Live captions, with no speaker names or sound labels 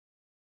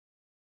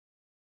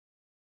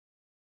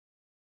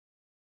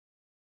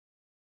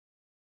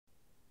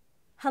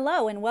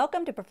Hello and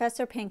welcome to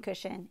Professor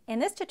Pincushion. In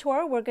this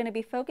tutorial we're going to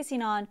be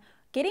focusing on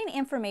getting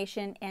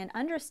information and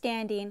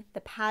understanding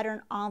the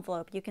pattern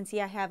envelope. You can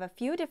see I have a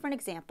few different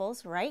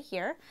examples right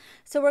here.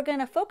 So we're going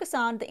to focus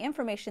on the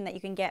information that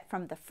you can get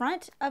from the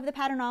front of the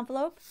pattern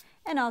envelope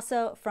and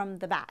also from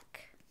the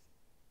back.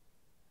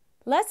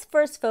 Let's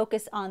first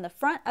focus on the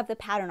front of the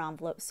pattern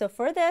envelope. So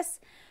for this,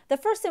 the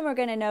first thing we're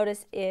going to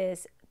notice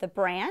is the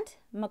brand,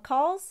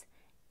 McCall's,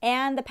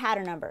 and the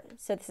pattern number.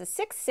 So this is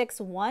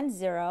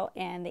 6610,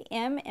 and the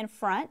M in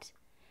front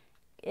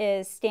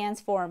stands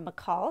for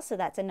McCall, so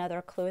that's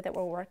another clue that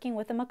we're working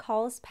with a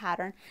McCall's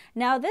pattern.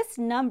 Now this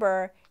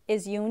number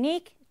is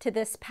unique to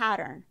this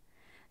pattern.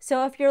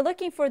 So if you're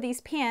looking for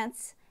these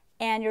pants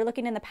and you're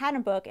looking in the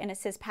pattern book and it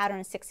says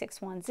pattern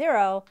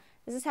 6610,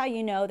 this is how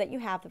you know that you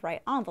have the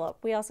right envelope.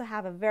 We also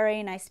have a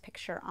very nice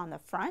picture on the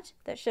front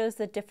that shows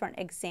the different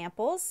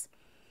examples.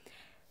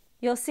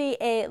 You'll see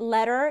a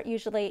letter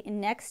usually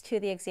next to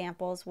the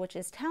examples, which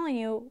is telling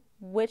you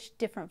which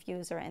different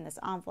views are in this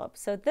envelope.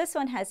 So this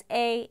one has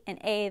A and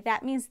A.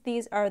 That means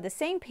these are the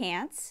same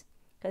pants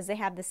because they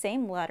have the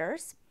same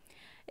letters.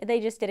 They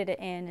just did it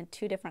in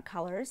two different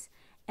colors.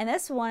 And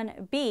this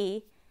one,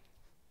 B,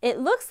 it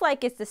looks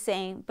like it's the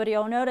same, but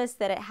you'll notice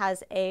that it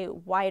has a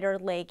wider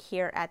leg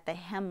here at the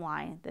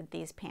hemline than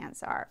these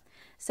pants are.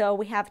 So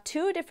we have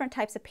two different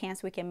types of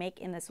pants we can make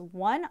in this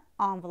one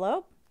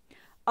envelope.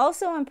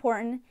 Also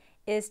important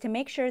is to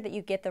make sure that you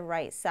get the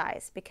right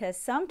size, because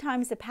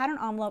sometimes the pattern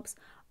envelopes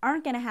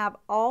aren't going to have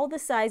all the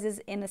sizes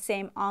in the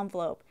same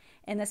envelope.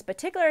 In this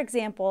particular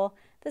example,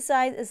 the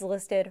size is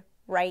listed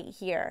right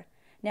here.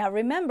 Now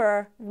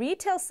remember,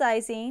 retail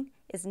sizing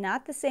is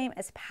not the same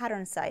as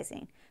pattern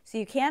sizing. So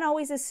you can't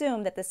always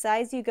assume that the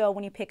size you go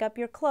when you pick up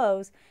your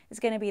clothes is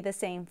going to be the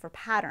same for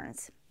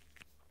patterns.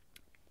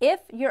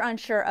 If you're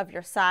unsure of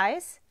your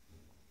size,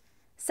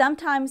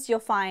 sometimes you'll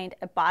find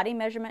a body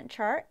measurement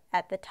chart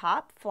at the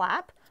top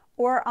flap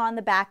or on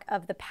the back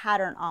of the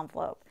pattern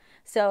envelope.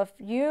 So if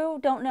you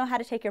don't know how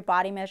to take your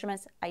body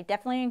measurements, I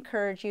definitely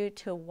encourage you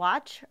to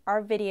watch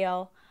our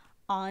video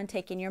on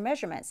taking your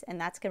measurements,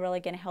 and that's really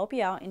going to help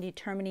you out in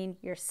determining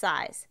your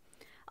size.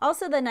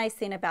 Also, the nice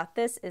thing about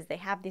this is they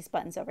have these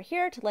buttons over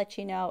here to let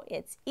you know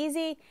it's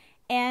easy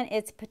and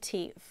it's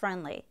petite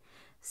friendly.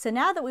 So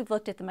now that we've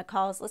looked at the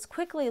McCalls, let's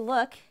quickly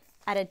look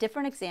at a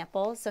different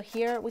example. So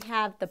here we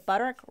have the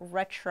Butterick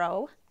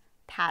Retro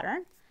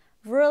pattern.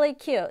 Really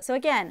cute. So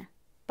again,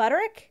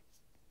 Butterick,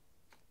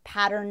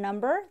 pattern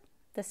number.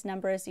 This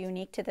number is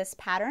unique to this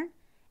pattern,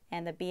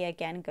 and the B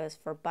again goes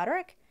for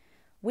Butterick.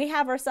 We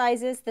have our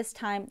sizes this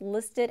time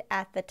listed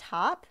at the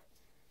top.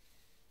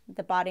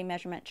 The body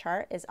measurement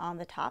chart is on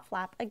the top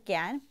flap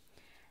again.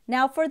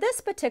 Now for this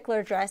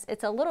particular dress,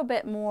 it's a little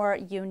bit more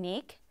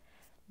unique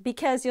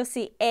because you'll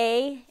see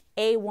A,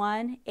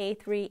 A1,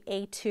 A3,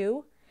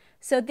 A2.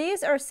 So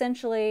these are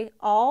essentially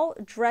all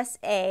dress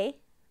A.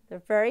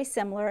 They're very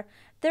similar.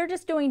 They're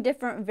just doing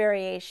different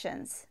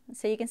variations.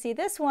 So you can see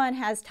this one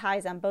has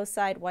ties on both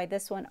sides, while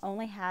this one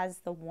only has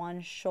the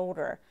one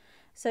shoulder.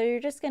 So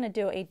you're just going to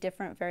do a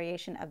different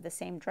variation of the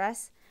same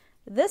dress.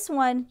 This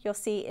one you'll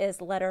see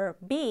is letter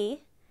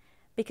B,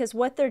 because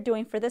what they're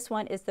doing for this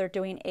one is they're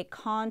doing a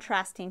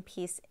contrasting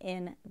piece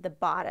in the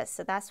bodice.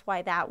 So that's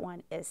why that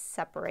one is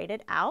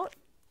separated out.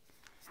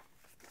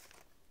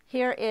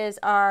 Here is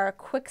our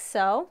Quick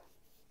Sew.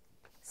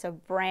 So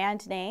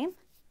brand name,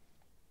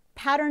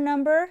 pattern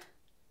number,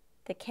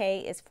 the K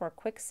is for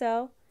Quick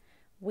Sew.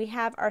 We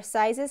have our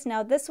sizes.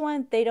 Now this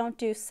one, they don't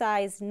do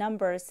size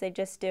numbers, they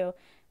just do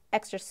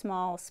extra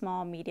small,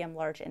 small, medium,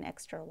 large, and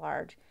extra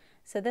large.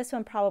 So this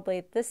one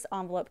probably, this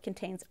envelope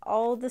contains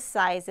all the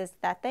sizes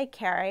that they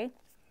carry.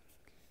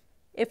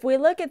 If we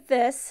look at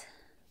this,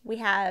 we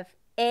have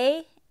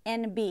A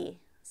and B.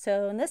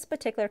 So in this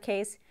particular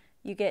case,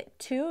 you get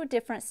two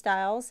different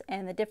styles,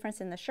 and the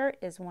difference in the shirt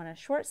is one is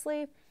short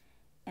sleeve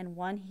and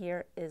one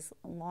here is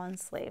long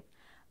sleeve.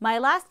 My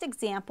last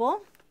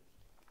example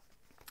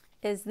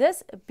is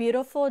this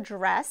beautiful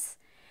dress,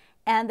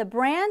 and the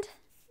brand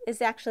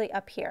is actually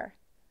up here.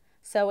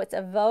 So it's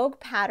a Vogue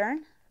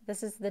pattern.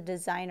 This is the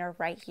designer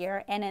right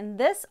here, and in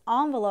this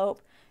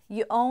envelope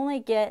you only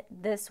get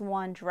this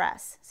one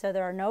dress. So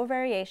there are no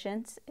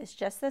variations, it's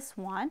just this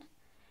one.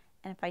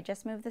 And if I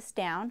just move this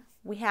down,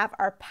 we have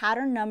our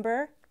pattern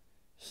number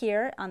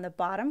here on the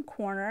bottom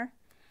corner,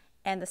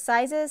 and the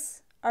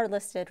sizes are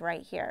listed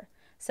right here.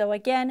 So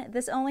again,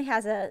 this only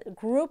has a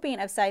grouping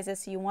of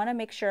sizes, so you want to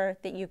make sure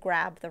that you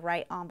grab the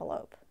right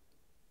envelope.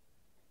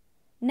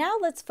 Now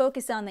let's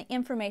focus on the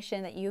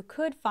information that you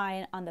could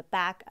find on the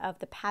back of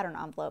the pattern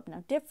envelope.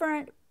 Now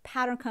different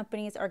pattern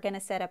companies are going to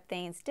set up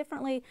things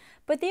differently,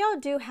 but they all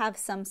do have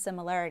some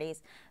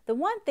similarities. The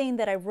one thing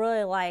that I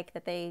really like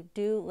that they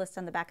do list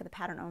on the back of the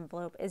pattern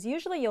envelope is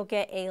usually you'll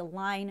get a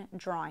line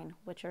drawing,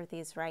 which are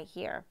these right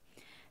here.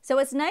 So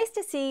it's nice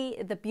to see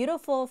the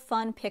beautiful,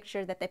 fun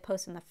picture that they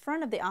post in the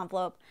front of the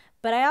envelope,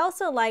 but I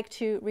also like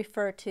to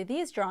refer to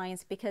these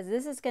drawings because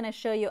this is going to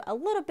show you a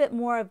little bit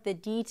more of the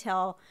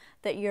detail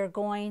that you're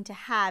going to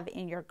have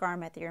in your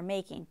garment that you're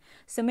making.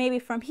 So maybe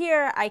from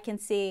here I can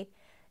see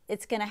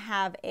it's going to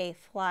have a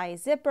fly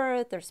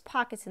zipper. There's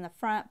pockets in the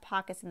front,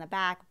 pockets in the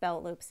back,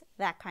 belt loops,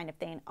 that kind of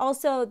thing.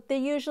 Also, they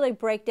usually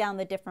break down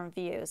the different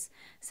views.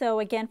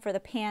 So again, for the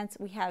pants,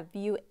 we have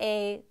view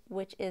A,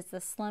 which is the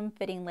slim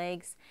fitting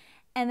legs,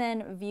 and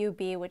then view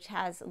B, which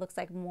has, it looks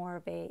like more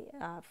of a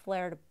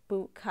flared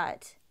boot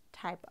cut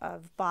type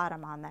of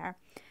bottom on there.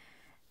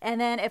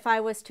 And then if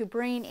I was to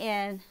bring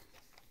in,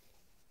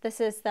 this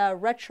is the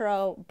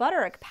retro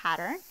butterick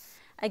pattern.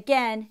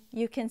 Again,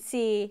 you can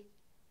see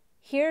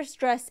here's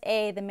dress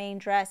A, the main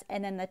dress,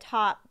 and then the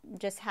top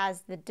just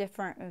has the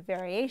different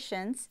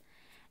variations.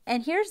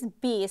 And here's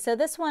B. So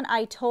this one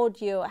I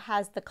told you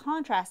has the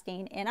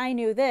contrasting, and I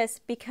knew this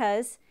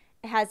because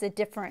it has a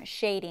different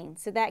shading.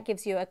 So that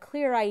gives you a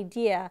clear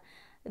idea.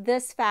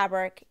 This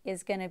fabric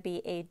is going to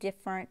be a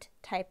different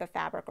type of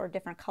fabric or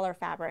different color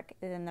fabric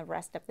than the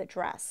rest of the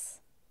dress.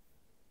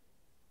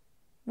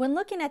 When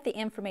looking at the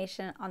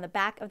information on the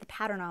back of the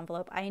pattern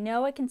envelope, I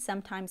know it can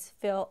sometimes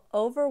feel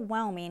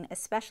overwhelming,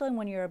 especially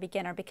when you're a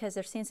beginner, because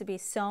there seems to be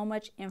so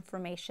much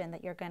information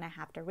that you're going to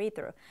have to read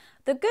through.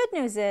 The good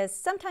news is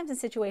sometimes in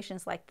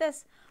situations like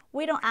this,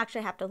 we don't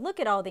actually have to look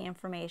at all the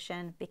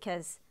information,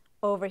 because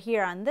over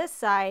here on this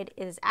side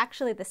is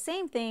actually the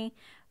same thing,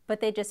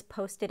 but they just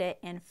posted it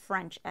in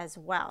French as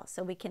well.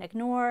 So we can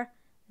ignore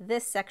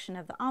this section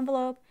of the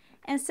envelope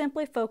and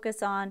simply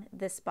focus on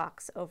this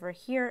box over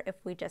here if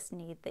we just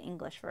need the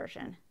English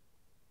version.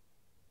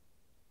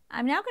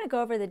 I'm now going to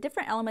go over the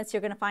different elements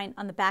you're going to find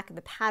on the back of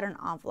the pattern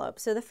envelope.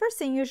 So the first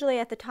thing usually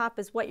at the top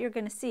is what you're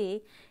going to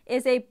see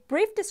is a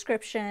brief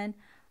description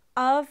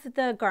of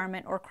the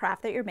garment or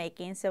craft that you're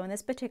making. So in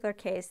this particular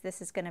case,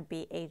 this is going to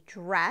be a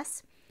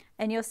dress,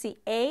 and you'll see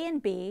A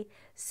and B.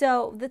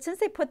 So that since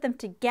they put them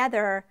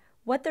together,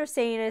 what they're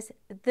saying is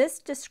this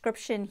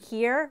description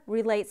here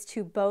relates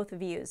to both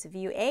views,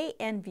 view A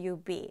and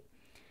view B.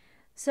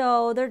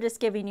 So they're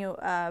just giving you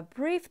a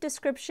brief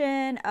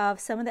description of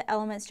some of the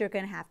elements you're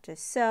going to have to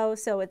sew.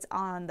 So it's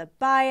on the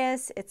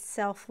bias, it's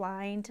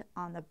self-lined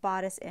on the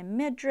bodice and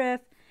midriff.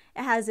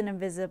 It has an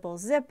invisible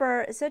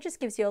zipper, so it just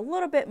gives you a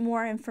little bit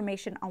more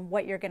information on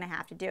what you're going to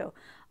have to do.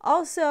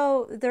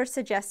 Also, they're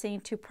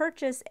suggesting to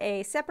purchase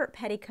a separate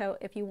petticoat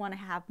if you want to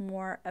have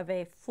more of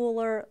a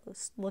fuller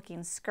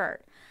looking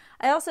skirt.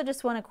 I also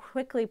just want to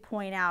quickly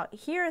point out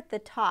here at the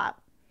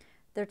top,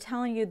 they're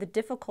telling you the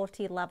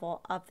difficulty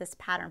level of this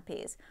pattern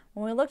piece.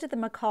 When we looked at the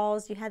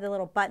McCalls, you had the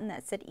little button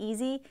that said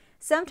easy.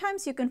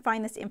 Sometimes you can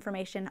find this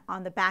information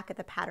on the back of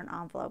the pattern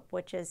envelope,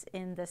 which is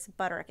in this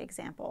butterick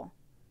example.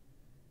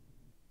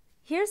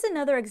 Here's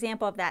another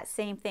example of that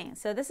same thing.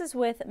 So this is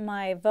with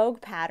my Vogue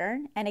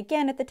pattern, and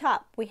again at the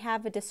top we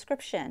have a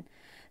description.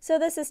 So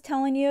this is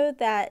telling you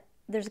that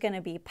there's going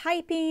to be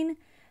piping,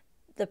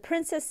 the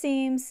princess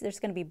seams, there's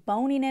going to be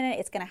boning in it,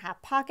 it's going to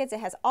have pockets, it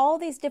has all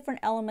these different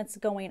elements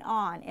going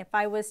on. If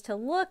I was to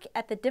look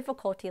at the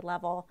difficulty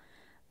level,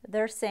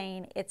 they're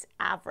saying it's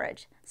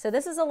average. So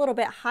this is a little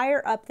bit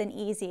higher up than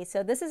easy.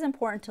 So this is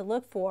important to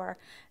look for,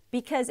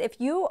 because if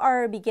you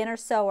are a beginner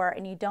sewer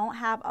and you don't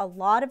have a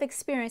lot of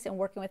experience in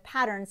working with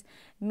patterns,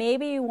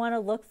 maybe you want to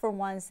look for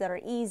ones that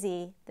are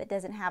easy, that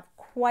doesn't have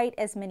quite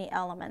as many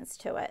elements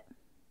to it.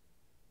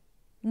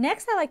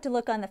 Next, I like to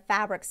look on the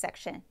fabric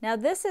section. Now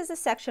this is a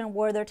section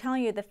where they're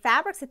telling you the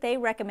fabrics that they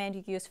recommend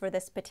you use for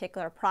this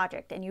particular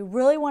project, and you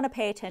really want to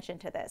pay attention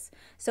to this.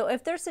 So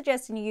if they're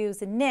suggesting you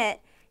use a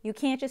knit, you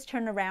can't just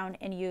turn around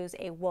and use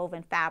a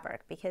woven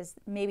fabric, because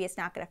maybe it's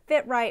not going to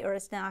fit right or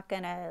it's not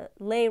going to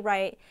lay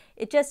right.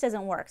 It just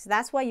doesn't work. So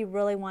that's why you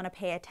really want to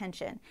pay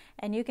attention.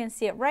 And you can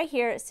see it right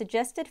here,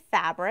 suggested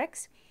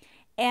fabrics.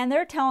 And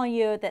they're telling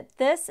you that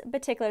this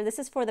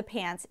is for the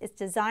pants, it's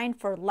designed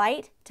for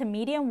light to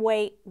medium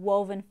weight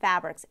woven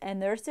fabrics,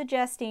 and they're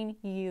suggesting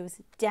you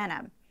use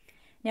denim.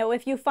 Now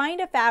if you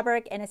find a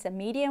fabric and it's a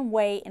medium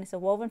weight and it's a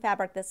woven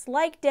fabric that's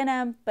like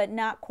denim but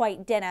not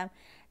quite denim,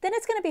 then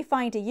it's going to be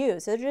fine to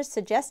use. So they're just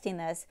suggesting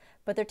this,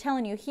 but they're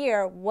telling you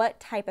here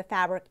what type of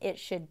fabric it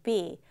should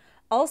be.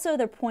 Also,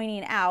 they're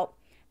pointing out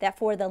that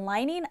for the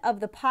lining of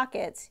the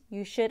pockets,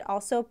 you should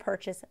also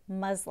purchase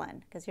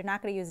muslin, because you're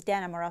not going to use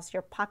denim or else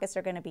your pockets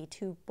are going to be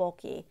too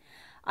bulky.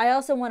 I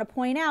also want to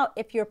point out,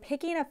 if you're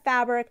picking a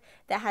fabric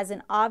that has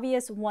an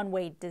obvious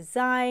one-way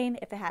design,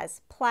 if it has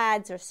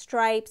plaids or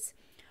stripes,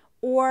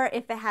 or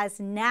if it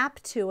has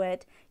nap to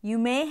it, you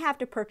may have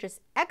to purchase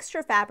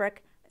extra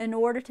fabric in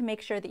order to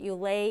make sure that you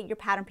lay your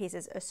pattern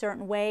pieces a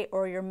certain way,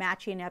 or you're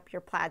matching up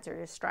your plaids or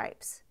your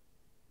stripes.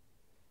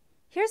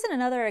 Here's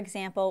another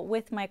example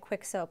with my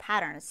quick sew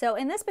pattern. So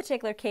in this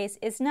particular case,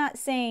 it's not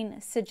saying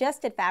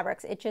suggested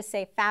fabrics, it just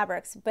say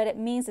fabrics, but it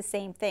means the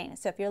same thing.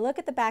 So if you look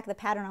at the back of the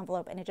pattern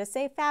envelope and it just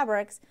say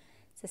fabrics,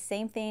 it's the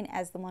same thing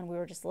as the one we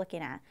were just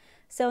looking at.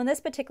 So in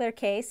this particular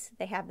case,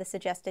 they have the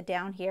suggested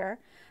down here.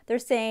 They're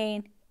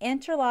saying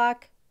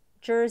interlock,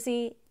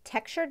 jersey,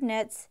 textured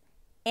knits,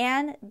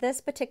 and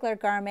this particular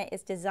garment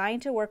is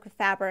designed to work with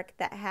fabric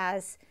that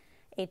has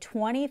a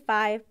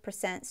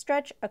 25%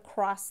 stretch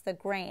across the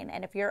grain.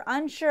 And if you're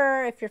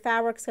unsure if your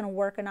fabric's going to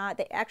work or not,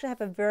 they actually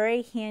have a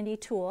very handy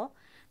tool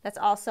that's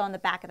also on the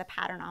back of the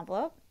pattern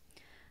envelope.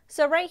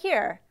 So right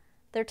here,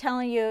 they're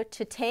telling you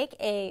to take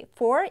a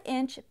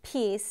 4-inch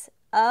piece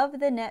of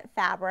the knit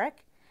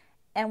fabric,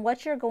 and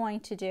what you're going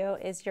to do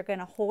is you're going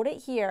to hold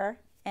it here,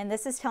 and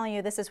this is telling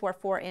you this is where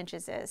 4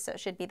 inches is, so it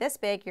should be this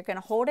big. You're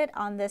going to hold it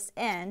on this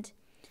end,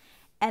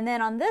 and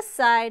then on this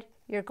side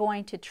you're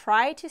going to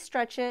try to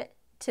stretch it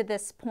to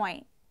this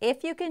point.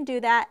 If you can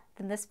do that,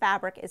 then this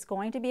fabric is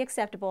going to be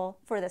acceptable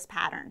for this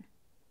pattern.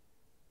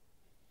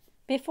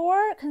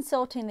 Before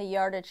consulting the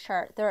yardage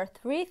chart, there are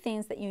 3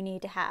 things that you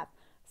need to have.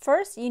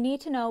 First, you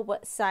need to know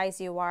what size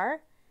you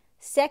are.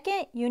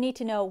 Second, you need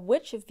to know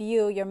which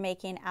view you're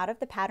making out of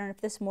the pattern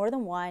if there's more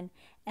than one.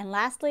 And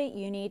lastly,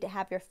 you need to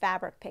have your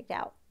fabric picked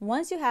out.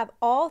 Once you have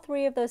all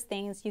 3 of those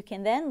things, you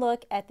can then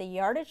look at the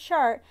yardage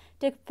chart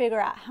to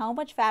figure out how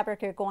much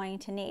fabric you're going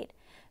to need.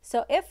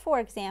 So if, for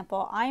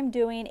example, I'm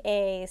doing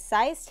a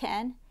size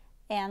 10,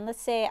 and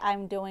let's say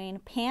I'm doing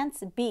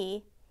pants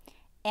B,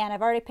 and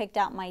I've already picked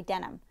out my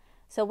denim.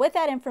 So with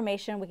that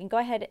information, we can go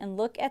ahead and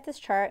look at this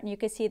chart, and you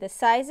can see the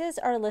sizes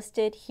are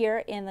listed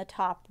here in the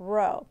top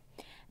row.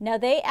 Now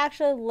they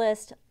actually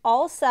list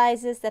all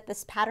sizes that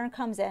this pattern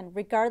comes in,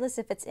 regardless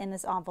if it's in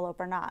this envelope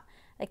or not.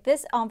 Like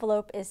this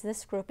envelope is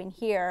this grouping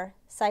here,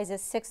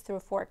 sizes 6 through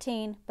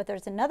 14, but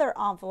there's another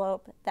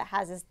envelope that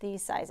has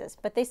these sizes.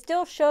 But they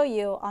still show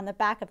you on the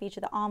back of each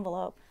of the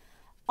envelope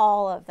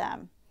all of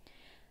them.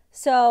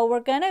 So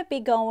we're going to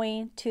be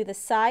going to the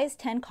size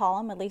 10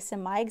 column, at least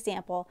in my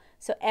example.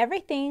 So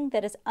everything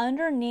that is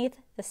underneath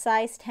the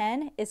size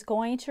 10 is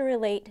going to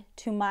relate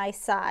to my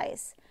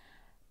size.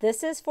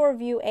 This is for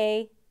view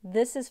A,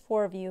 this is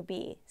for view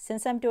B.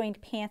 Since I'm doing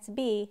pants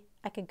B,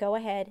 I could go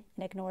ahead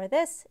and ignore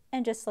this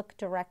and just look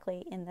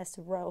directly in this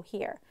row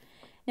here.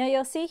 Now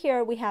you'll see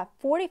here we have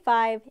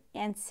 45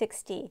 and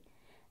 60.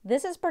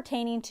 This is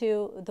pertaining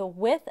to the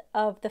width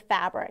of the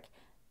fabric.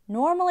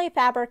 Normally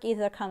fabric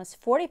either comes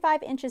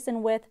 45 inches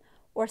in width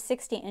or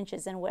 60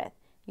 inches in width.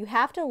 You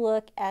have to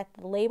look at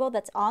the label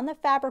that's on the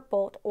fabric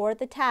bolt or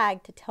the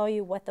tag to tell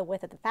you what the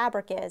width of the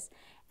fabric is.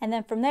 And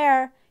then from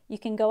there, you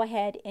can go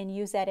ahead and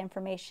use that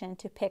information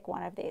to pick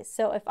one of these.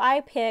 So if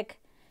I pick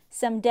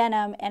some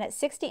denim and it's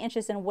 60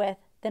 inches in width,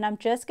 then I'm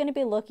just going to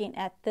be looking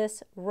at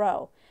this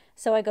row.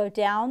 So I go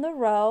down the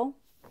row,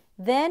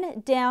 then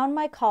down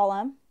my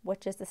column,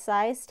 which is the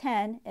size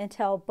 10,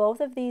 until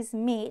both of these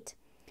meet.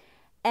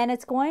 And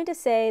it's going to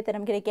say that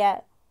I'm going to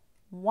get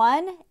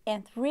 1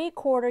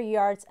 3/4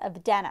 yards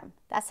of denim.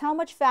 That's how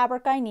much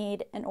fabric I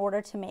need in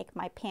order to make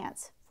my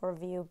pants for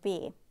view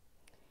B.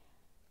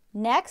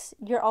 Next,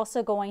 you're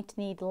also going to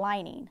need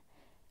lining.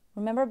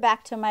 Remember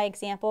back to my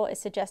example, it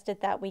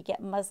suggested that we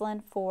get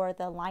muslin for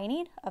the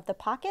lining of the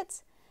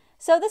pockets.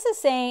 So this is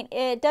saying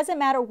it doesn't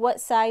matter what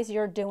size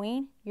you're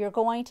doing, you're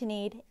going to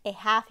need a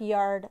 1/2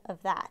 yard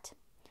of that.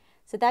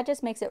 So that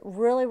just makes it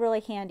really, really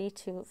handy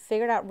to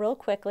figure it out real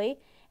quickly.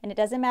 And it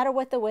doesn't matter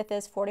what the width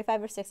is,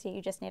 45 or 60,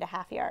 you just need a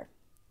 1/2 yard.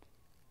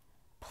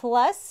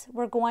 Plus,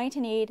 we're going to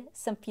need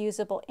some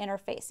fusible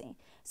interfacing.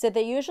 So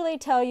they usually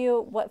tell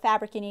you what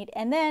fabric you need,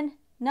 and then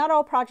not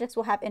all projects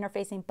will have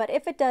interfacing, but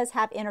if it does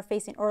have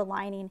interfacing or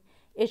lining,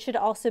 it should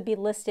also be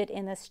listed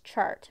in this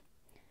chart.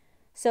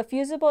 So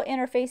fusible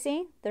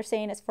interfacing, they're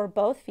saying it's for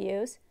both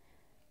views.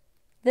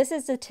 This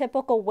is the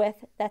typical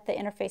width that the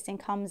interfacing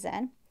comes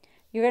in.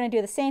 You're going to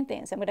do the same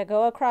thing. So I'm going to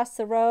go across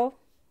the row,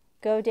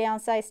 go down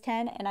size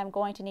 10, and I'm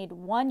going to need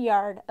 1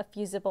 yard of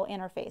fusible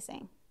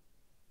interfacing.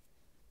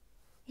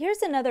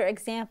 Here's another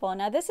example.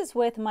 Now this is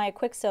with my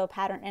quick sew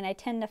pattern, and I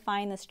tend to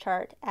find this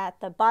chart at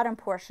the bottom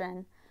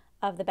portion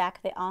of the back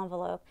of the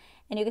envelope.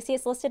 And you can see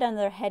it's listed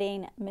under the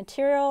heading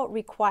Material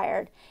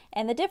Required.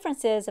 And the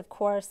difference is, of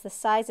course, the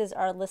sizes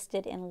are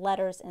listed in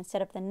letters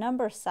instead of the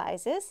number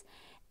sizes.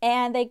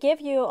 And they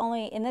give you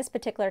only, in this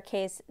particular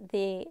case,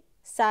 the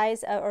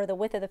size or the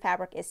width of the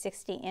fabric is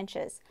 60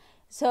 inches.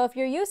 So if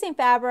you're using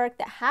fabric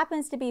that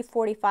happens to be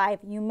 45,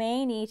 you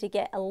may need to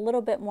get a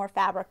little bit more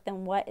fabric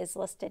than what is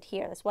listed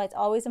here. That's why it's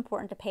always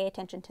important to pay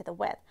attention to the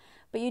width.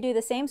 But you do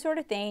the same sort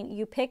of thing.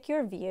 You pick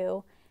your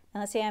view,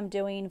 and let's say I'm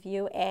doing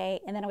view A,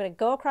 and then I'm going to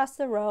go across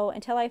the row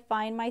until I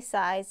find my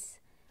size,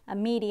 a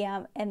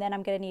medium, and then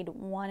I'm going to need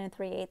 1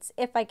 3/8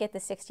 if I get the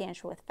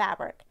 60-inch width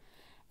fabric.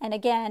 And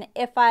again,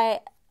 if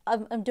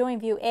I'm doing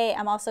view A,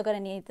 I'm also going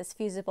to need this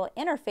fusible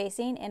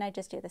interfacing, and I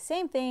just do the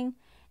same thing,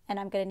 and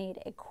I'm going to need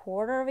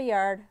 1/4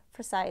 yard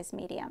for size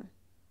medium.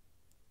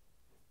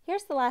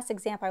 Here's the last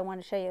example I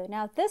want to show you.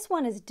 Now this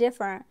one is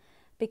different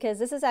because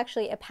this is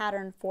actually a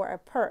pattern for a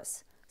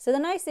purse. So the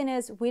nice thing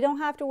is we don't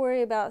have to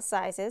worry about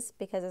sizes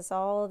because it's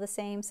all the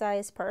same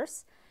size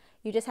purse.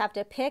 You just have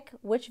to pick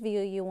which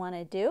view you want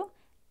to do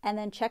and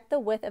then check the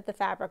width of the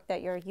fabric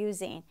that you're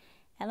using.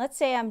 And let's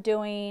say I'm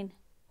doing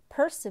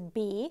purse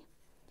B,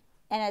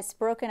 and it's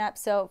broken up.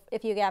 So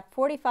if you got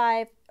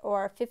 45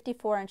 or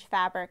 54-inch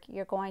fabric,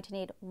 you're going to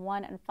need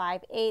 1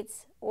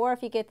 5/8. Or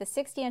if you get the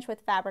 60-inch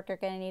width fabric, you're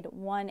going to need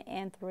 1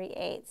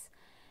 3/8.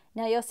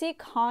 Now you'll see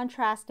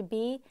contrast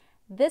B.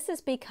 This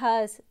is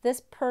because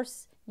this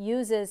purse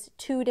uses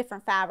 2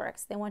 different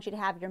fabrics. They want you to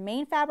have your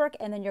main fabric,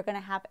 and then you're going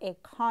to have a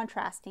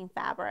contrasting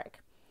fabric.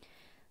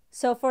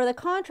 So for the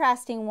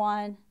contrasting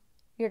one,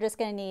 you're just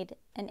going to need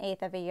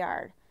 1/8 of a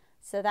yard.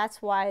 So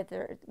that's why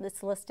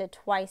it's listed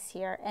twice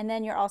here. And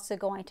then you're also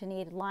going to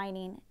need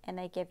lining, and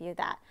they give you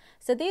that.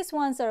 So these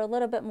ones are a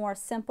little bit more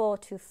simple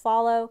to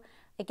follow.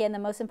 Again, the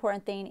most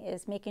important thing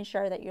is making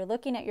sure that you're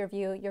looking at your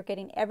view, you're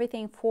getting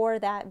everything for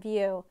that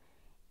view,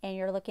 and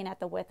you're looking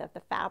at the width of the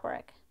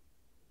fabric.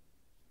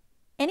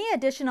 Any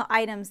additional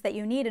items that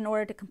you need in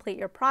order to complete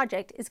your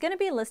project is going to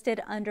be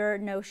listed under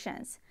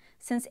Notions.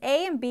 Since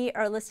A and B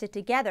are listed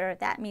together,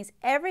 that means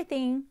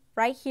everything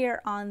right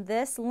here on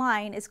this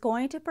line is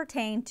going to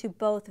pertain to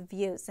both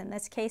views, in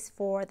this case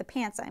for the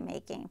pants I'm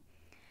making.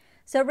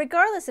 So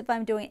regardless if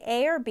I'm doing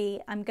A or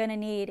B, I'm going to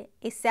need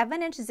a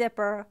 7-inch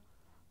zipper,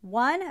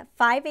 1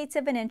 5/8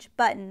 of an inch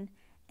button,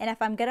 and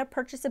if I'm going to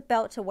purchase a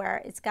belt to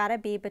wear, it's got to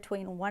be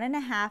between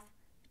 1.5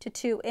 to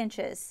 2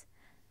 inches.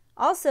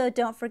 Also,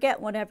 don't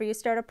forget whenever you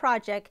start a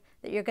project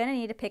that you're going to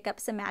need to pick up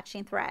some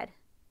matching thread.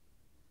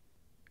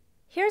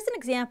 Here's an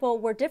example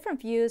where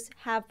different views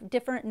have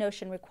different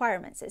Notion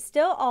requirements. It's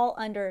still all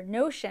under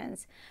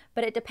Notions,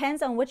 but it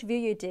depends on which view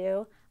you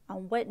do,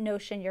 on what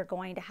Notion you're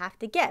going to have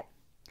to get.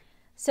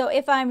 So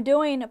if I'm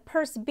doing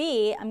Purse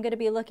B, I'm going to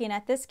be looking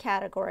at this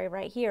category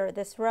right here,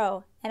 this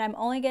row, and I'm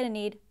only going to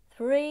need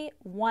 3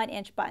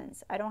 1-inch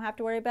buttons. I don't have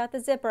to worry about the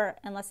zipper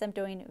unless I'm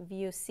doing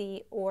view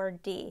C or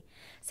D.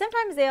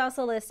 Sometimes they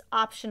also list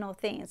optional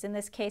things. In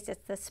this case,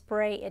 it's the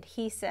spray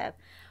adhesive.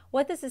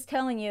 What this is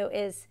telling you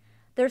is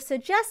they're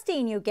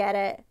suggesting you get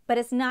it, but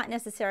it's not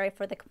necessary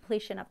for the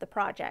completion of the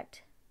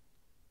project.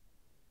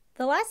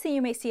 The last thing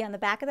you may see on the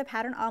back of the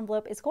pattern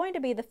envelope is going to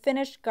be the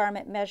finished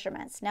garment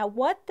measurements. Now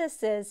what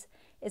this is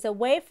a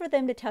way for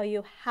them to tell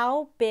you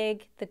how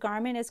big the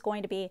garment is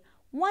going to be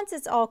once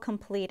it's all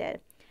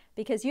completed.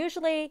 Because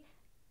usually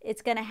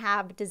it's going to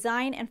have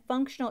design and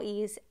functional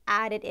ease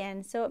added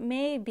in, so it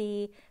may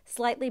be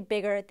slightly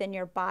bigger than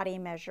your body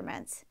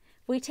measurements.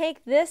 If we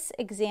take this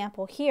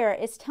example here,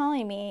 it's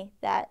telling me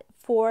that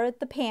for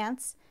the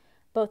pants,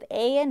 both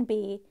A and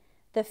B,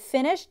 the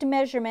finished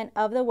measurement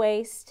of the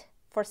waist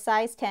for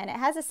size 10, it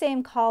has the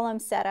same column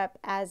setup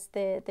as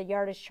the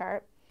yardage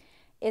chart,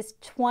 is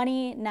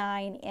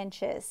 29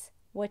 inches,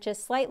 which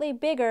is slightly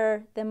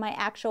bigger than my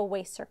actual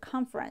waist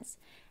circumference.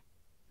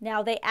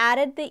 Now they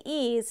added the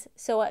ease,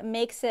 so it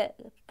makes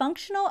it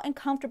functional and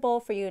comfortable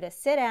for you to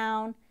sit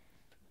down,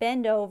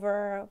 bend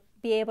over,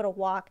 be able to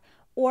walk,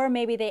 or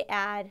maybe they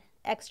add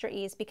extra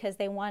ease because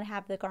they want to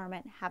have the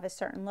garment have a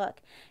certain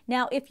look.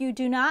 Now if you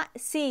do not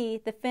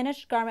see the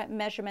finished garment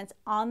measurements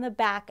on the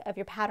back of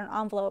your pattern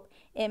envelope,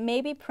 it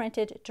may be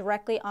printed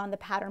directly on the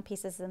pattern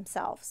pieces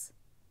themselves.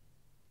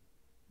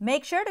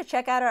 Make sure to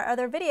check out our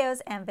other videos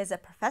and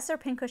visit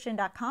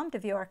ProfessorPincushion.com to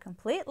view our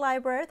complete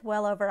library with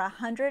well over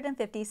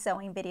 150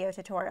 sewing video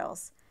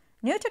tutorials.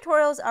 New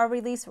tutorials are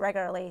released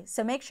regularly,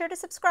 so make sure to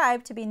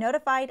subscribe to be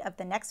notified of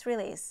the next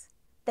release.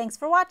 Thanks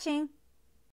for watching!